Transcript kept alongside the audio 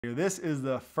This is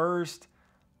the first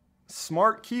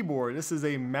smart keyboard. This is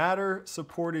a Matter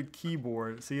supported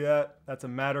keyboard. See that? That's a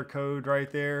Matter code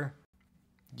right there.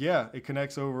 Yeah, it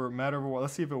connects over Matter.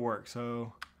 Let's see if it works.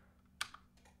 So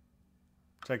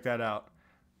check that out.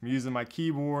 I'm using my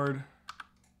keyboard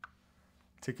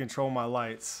to control my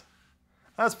lights.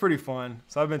 That's pretty fun.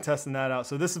 So I've been testing that out.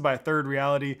 So this is by Third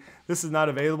Reality. This is not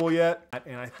available yet.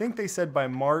 And I think they said by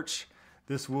March,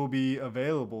 this will be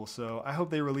available. So I hope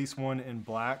they release one in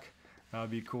black. That would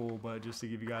be cool. But just to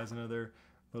give you guys another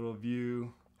little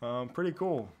view, pretty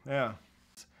cool. Yeah.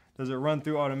 Does it run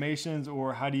through automations,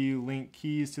 or how do you link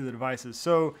keys to the devices?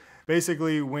 So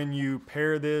basically when you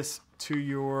pair this to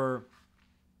your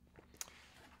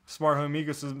smart home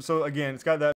ecosystem, so again, it's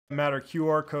got that Matter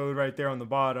QR code right there on the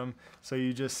bottom. So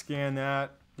you just scan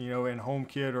that, you know, in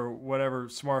HomeKit or whatever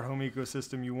smart home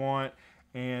ecosystem you want.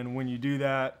 And when you do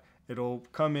that, it'll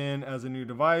come in as a new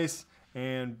device.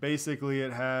 And basically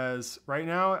it has, right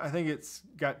now, I think it's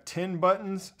got 10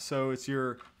 buttons. So it's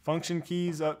your function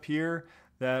keys up here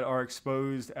that are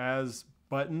exposed as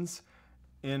buttons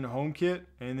in HomeKit.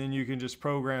 And then you can just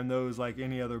program those like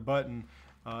any other button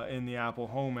in the Apple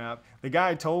Home app. The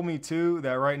guy told me too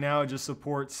that right now it just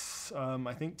supports,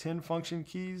 I think 10 function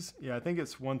keys. Yeah, I think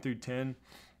it's 1 through 10.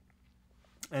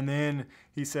 And then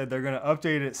he said they're gonna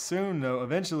update it soon though,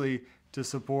 eventually, to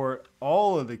support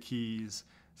all of the keys.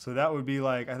 So that would be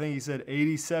like, I think he said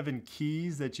 87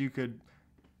 keys that you could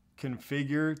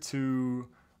configure to,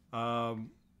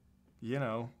 you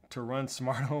know, to run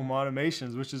smart home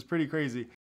automations, which is pretty crazy.